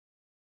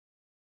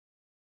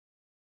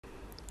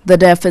The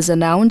death is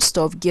announced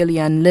of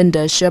Gillian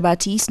Lynda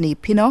Baptiste née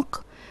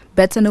Pinnock,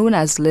 better known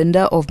as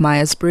Lynda of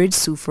Myersbridge,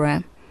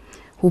 Soufrière,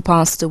 who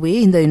passed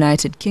away in the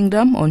United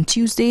Kingdom on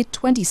Tuesday,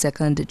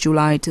 22nd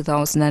July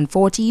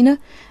 2014,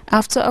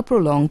 after a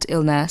prolonged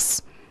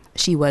illness.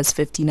 She was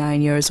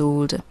 59 years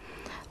old.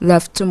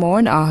 Left to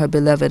mourn are her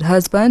beloved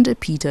husband,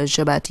 Peter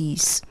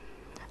Baptiste.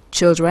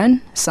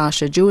 Children,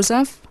 Sasha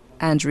Joseph,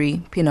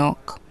 Andre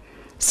Pinnock.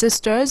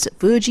 Sisters,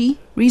 Virgie,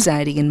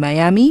 residing in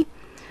Miami,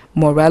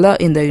 Morella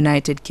in the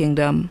United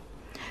Kingdom.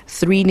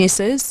 3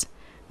 nieces,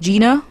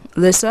 Gina,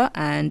 Lissa,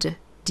 and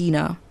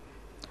Dina.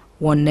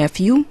 1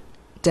 nephew,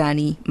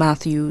 Danny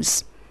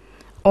Matthews.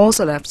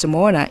 Also left to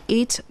mourn are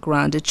 8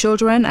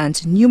 grandchildren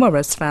and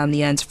numerous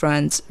family and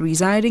friends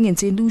residing in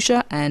St.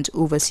 Lucia and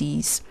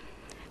overseas.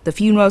 The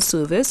funeral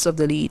service of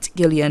the late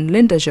Gillian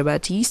Lynda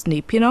Baptiste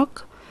née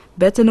Pinnock,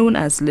 better known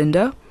as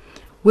Lynda,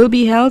 will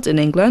be held in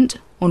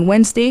England on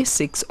Wednesday,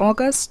 6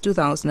 August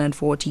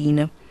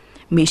 2014.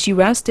 May she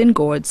rest in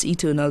God's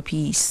eternal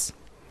peace.